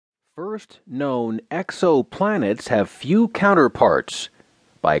First known exoplanets have few counterparts,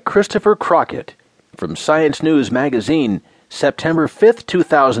 by Christopher Crockett, from Science News Magazine, September 5,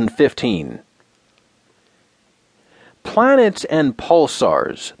 2015. Planets and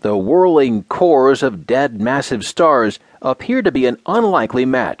pulsars, the whirling cores of dead massive stars, appear to be an unlikely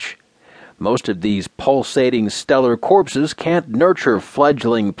match. Most of these pulsating stellar corpses can't nurture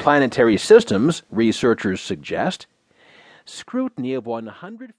fledgling planetary systems, researchers suggest. Scrutiny of 100